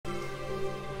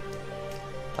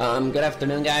Good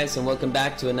afternoon guys, and welcome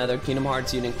back to another Kingdom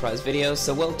Hearts Union Cross video.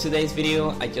 So today's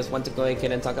video I just want to go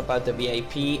ahead and talk about the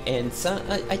VIP, and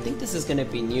I think this is gonna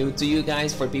be new to you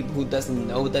guys for people who doesn't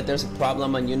know that there's a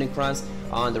problem on Union Cross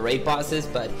on the raid bosses.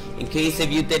 But in case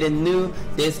if you didn't know,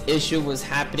 this issue was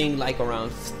happening like around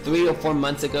 3 or 4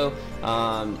 months ago.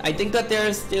 I think that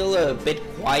they're still a bit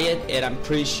quiet, and I'm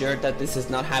pretty sure that this is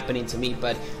not happening to me,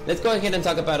 but let's go ahead and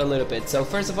talk about it a little bit. So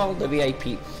first of all, the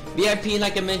VIP,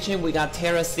 like I mentioned, we got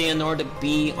Terra-Xehanort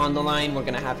B on the line. We're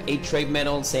gonna have 8 trade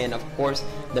medals, and of course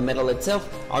the medal itself.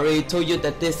 I already told you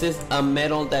that this is a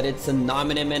medal, that it's a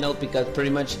nominate medal, because pretty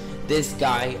much this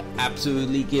guy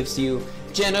absolutely gives you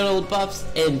general buffs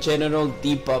and general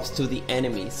debuffs to the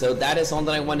enemy. So that is all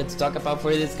that I wanted to talk about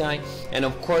for this guy. And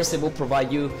of course it will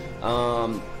provide you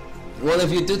well,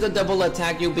 if you do the double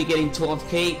attack, you'll be getting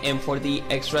 12k, and for the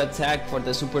extra attack for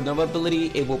the supernova ability,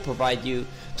 it will provide you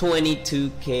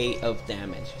 22k of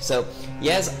damage. So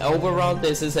yes, overall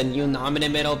this is a new nominate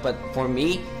medal, but for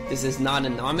me this is not a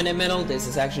nominate medal. This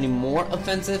is actually more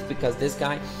offensive, because this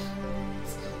guy,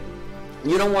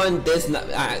 you don't want this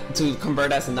to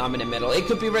convert as a nominate medal. It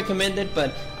could be recommended,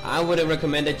 but I wouldn't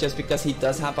recommend it, just because he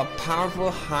does have a powerful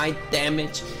high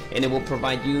damage, and it will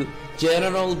provide you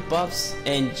general buffs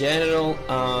and general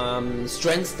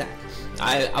strength stack.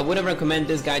 I wouldn't recommend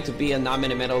this guy to be a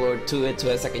nominate medal or to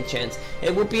a second chance.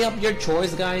 It would be up your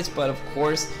choice, guys, but of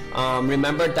course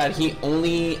remember that he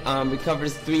only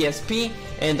recovers 3 SP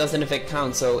and doesn't affect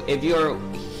count. So if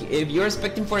you're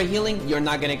expecting for a healing, you're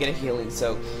not gonna get a healing.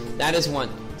 So that is one.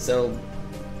 So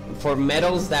for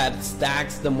medals that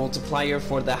stacks the multiplier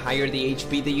for the higher the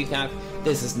HP that you have,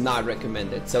 this is not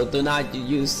recommended. So do not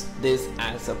use this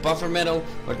as a buffer medal,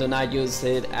 or do not use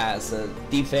it as a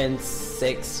defense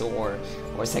 6 or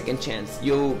second chance.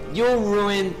 You'll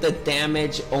ruin the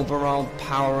damage overall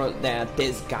power that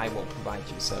this guy will provide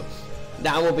you. So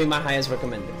that will be my highest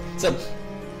recommended. So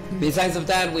besides of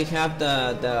that, we have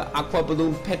the aqua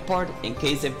balloon pet part, in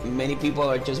case if many people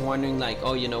are just wondering like,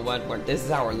 oh, you know what, this is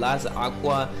our last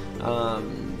aqua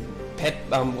pet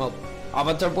well,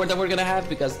 avatar board that we're gonna have,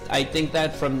 because I think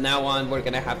that from now on we're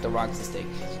gonna have the Roxy stick.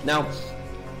 Now,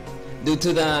 due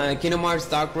to the Kingdom Hearts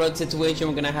Dark Road situation,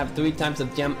 we're gonna have 3 times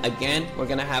of gem again. We're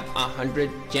gonna have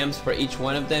 100 gems for each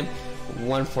one of them.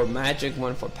 1 for magic,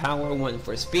 1 for power, 1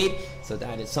 for speed. So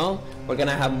that is all. We're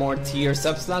gonna have more tier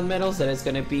sub-slot medals, that is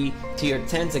gonna be tier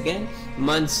 10s again,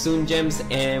 monsoon gems,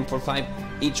 and for 5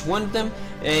 each one of them.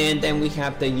 And then we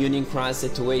have the Union Cross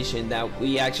situation, that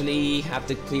we actually have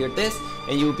to clear this,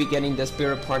 and you will be getting the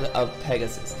spirit part of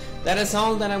Pegasus. That is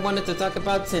all that I wanted to talk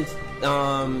about, since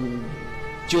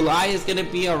July is gonna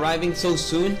be arriving so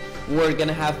soon. We're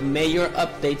gonna have major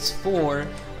updates for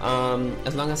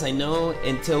as long as I know,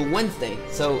 until Wednesday.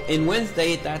 So in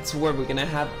Wednesday, that's where we're gonna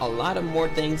have a lot of more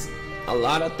things, a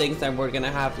lot of things that we're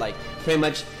gonna have, like pretty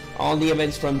much all the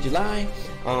events from July,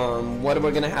 what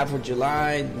we're gonna have for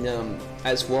July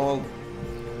as well.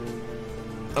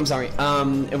 I'm sorry,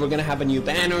 if we're gonna have a new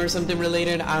banner or something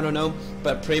related, I don't know,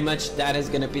 but pretty much that is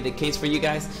gonna be the case for you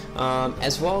guys.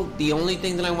 As well, the only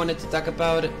thing that I wanted to talk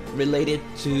about related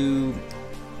to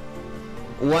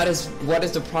what is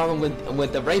the problem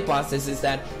with the raid bosses is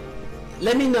that,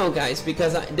 let me know, guys,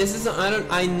 because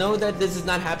I know that this is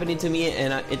not happening to me,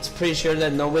 and it's pretty sure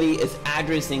that nobody is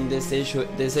addressing this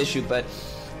issue. But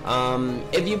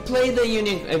if you play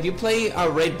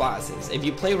raid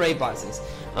bosses,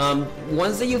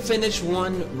 once that you finish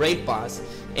one raid boss,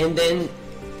 and then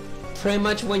pretty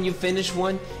much when you finish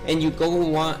one and you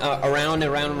go around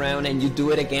and you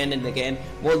do it again and again,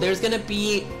 well, there's gonna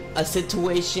be a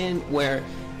situation where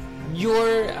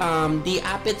your the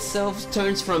app itself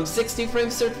turns from 60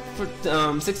 frames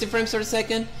per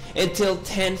second until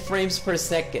 10 frames per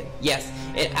second. Yes,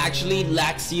 it actually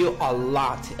lags you a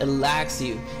lot. It lags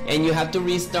you, and you have to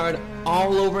restart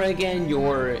all over again.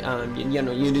 Your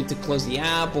you need to close the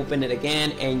app, open it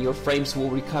again, and your frames will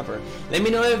recover. Let me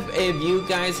know if you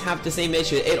guys have the same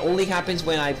issue. It only happens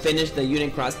when I finish the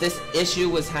Union Cross. This issue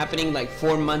was happening like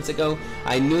 4 months ago.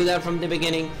 I knew that from the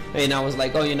beginning, and I was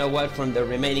like, oh, you know what, from the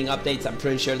remaining updates, I'm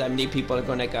pretty sure that many people are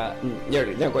gonna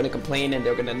they're going to complain, and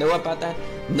they're gonna know about that.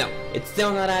 No, it's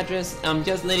still not addressed. I'm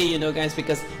just letting you know, guys,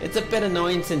 because it's a bit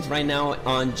annoying, since right now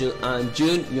on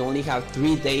June you only have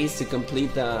 3 days to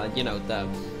complete the the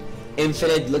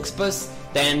infinite looks bus.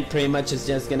 Then pretty much it's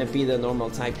just gonna be the normal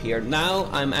type here. Now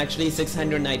I'm actually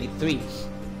 693.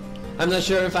 I'm not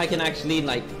sure if I can actually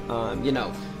like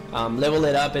level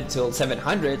it up until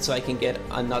 700, so I can get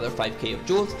another 5k of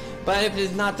jewels. But if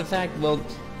it's not the fact, well,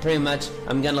 pretty much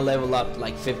I'm gonna level up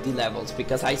like 50 levels,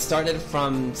 because I started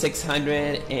from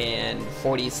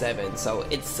 647, so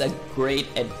it's a great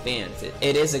advance.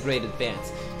 It is a great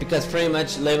advance, because pretty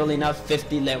much leveling up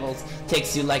 50 levels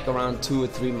takes you like around 2 or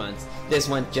 3 months. This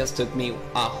one just took me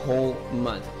a whole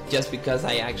month, just because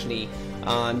I actually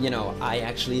I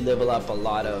actually level up a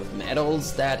lot of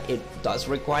metals that it does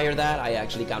require that. I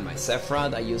actually got my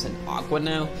Sephiroth, I use an Aqua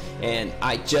now, and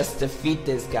I just defeat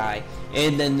this guy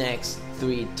in the next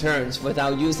 3 turns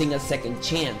without using a second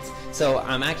chance. So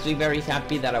I'm actually very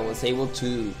happy that I was able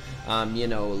to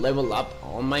level up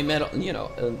on my metal,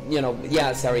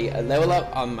 level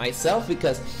up on myself,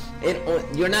 because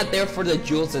you're not there for the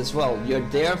jewels as well. You're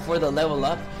there for the level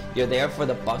up, you're there for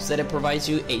the buffs that it provides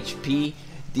you, HP,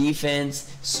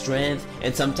 defense, strength,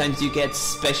 and sometimes you get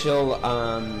special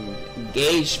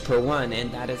gauge per one, and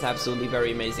that is absolutely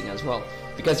very amazing as well,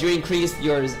 because you increase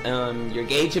your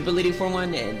gauge ability for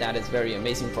one, and that is very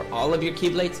amazing for all of your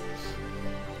keyblades.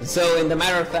 So in the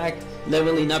matter of fact,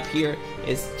 leveling up here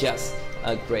is just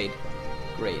a great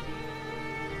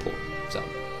pull. So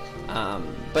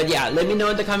but yeah, let me know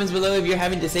in the comments below if you're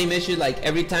having the same issue, like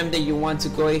every time that you want to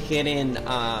go ahead and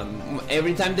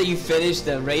every time that you finish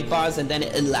the raid boss and then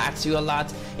it lags you a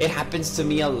lot. It happens to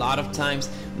me a lot of times,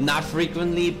 not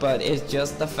frequently, but it's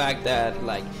just the fact that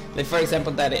like for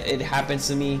example that it happens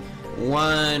to me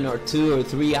 1 or 2 or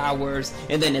 3 hours,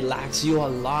 and then it lags you a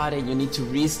lot and you need to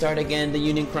restart again the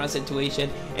Union Cross situation.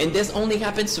 And this only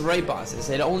happens to raid bosses,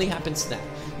 it only happens to that.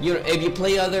 If you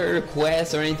play other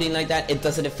quests or anything like that, it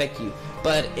doesn't affect you,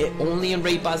 but it only in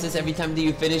raid bosses, every time that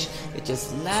you finish, it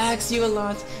just lags you a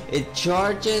lot. It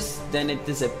charges, then it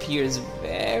disappears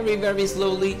very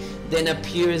slowly, then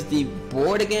appears the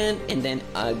board again, and then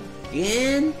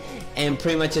again, and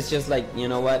pretty much it's just like, you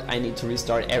know what, I need to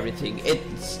restart everything. It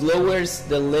lowers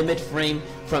the limit frame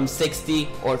from 60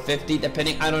 or 50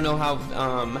 depending. I don't know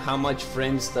how much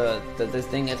frames this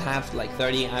thing it have, like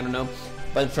 30, I don't know,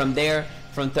 but from there,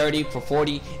 from 30 for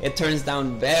 40, it turns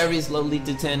down very slowly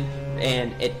to 10,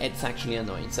 and it's actually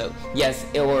annoying. So yes,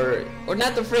 or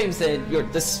not the frames,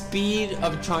 the speed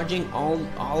of charging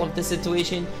all of the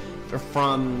situation.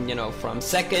 From from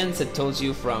seconds, it tells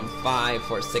you from 5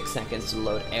 or 6 seconds to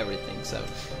load everything. So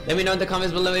let me know in the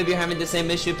comments below if you're having the same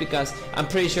issue, because I'm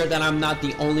pretty sure that I'm not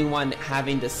the only one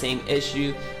having the same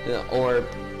issue. Or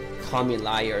call me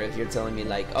liar if you're telling me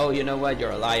like, oh, you know what,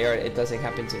 you're a liar, it doesn't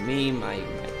happen to me, my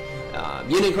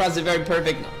Union Cross is very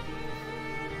perfect. No.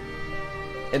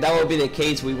 If that would be the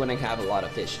case, we wouldn't have a lot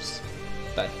of issues.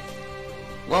 But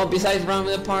well, besides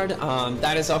rounding the part,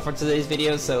 that is all for today's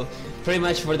video. So pretty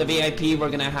much for the VIP, we're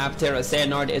gonna have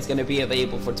Terra-Xehanort. It's gonna be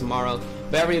available for tomorrow.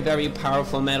 Very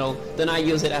powerful metal. Do not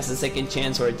use it as a second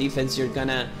chance or a defense. You're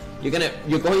going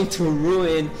to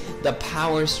ruin the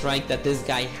power strike that this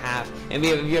guy have. And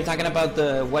if you're talking about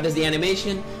what is the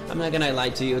animation, I'm not gonna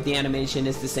lie to you, the animation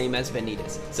is the same as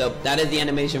Benitez. So that is the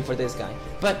animation for this guy.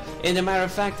 But in a matter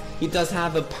of fact, he does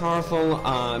have a powerful,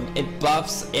 it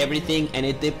buffs everything and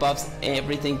it debuffs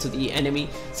everything to the enemy.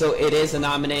 So it is an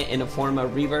Omni in a form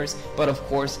of reverse. But of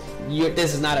course,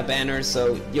 this is not a banner,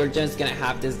 so you're just gonna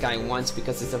have this guy once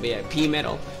because it's a VIP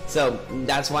medal. So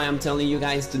that's why I'm telling you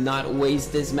guys, do not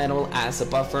waste this medal as a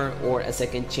buffer or a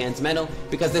second chance medal,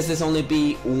 because this is only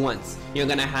be once. You're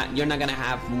not gonna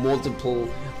have multiple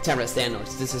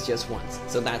Terra-Xehanorts. This is just once,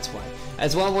 so that's why.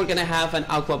 As well, we're gonna have an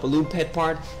Aqua Balloon pet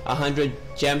part, 100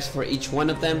 gems for each one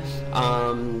of them.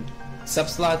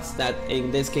 Subslots that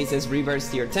in this case is reverse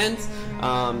tier 10s,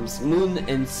 moon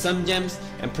and sun gems,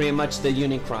 and pretty much the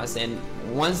Union Cross. And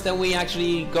once that we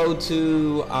actually go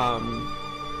to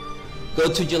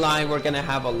July, we're gonna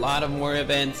have a lot of more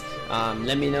events.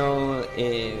 Let me know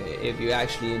if you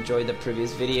actually enjoyed the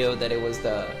previous video, that it was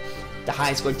the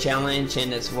high score challenge,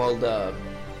 and as well the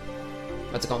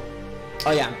what's it called?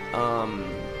 Oh yeah,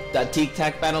 the Tic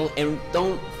Tac battle. And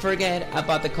don't forget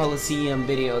about the Coliseum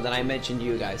video that I mentioned to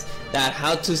you guys, that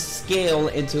how to scale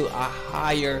into a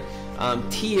higher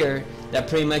tier, that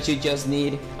pretty much you just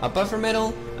need a buffer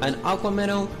medal, an aqua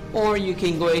medal, or you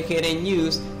can go ahead and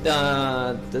use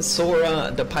the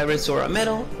Sora, the Pirate Sora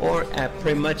medal, or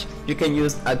pretty much you can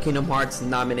use a Kingdom Hearts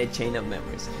nominate chain of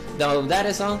memories. So that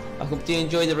is all. I hope you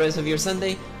enjoy the rest of your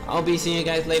Sunday. I'll be seeing you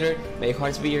guys later. May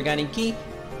hearts be your guiding key,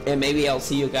 and maybe I'll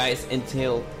see you guys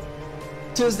until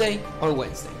Tuesday or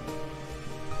Wednesday.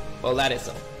 Well, that is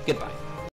all. Goodbye.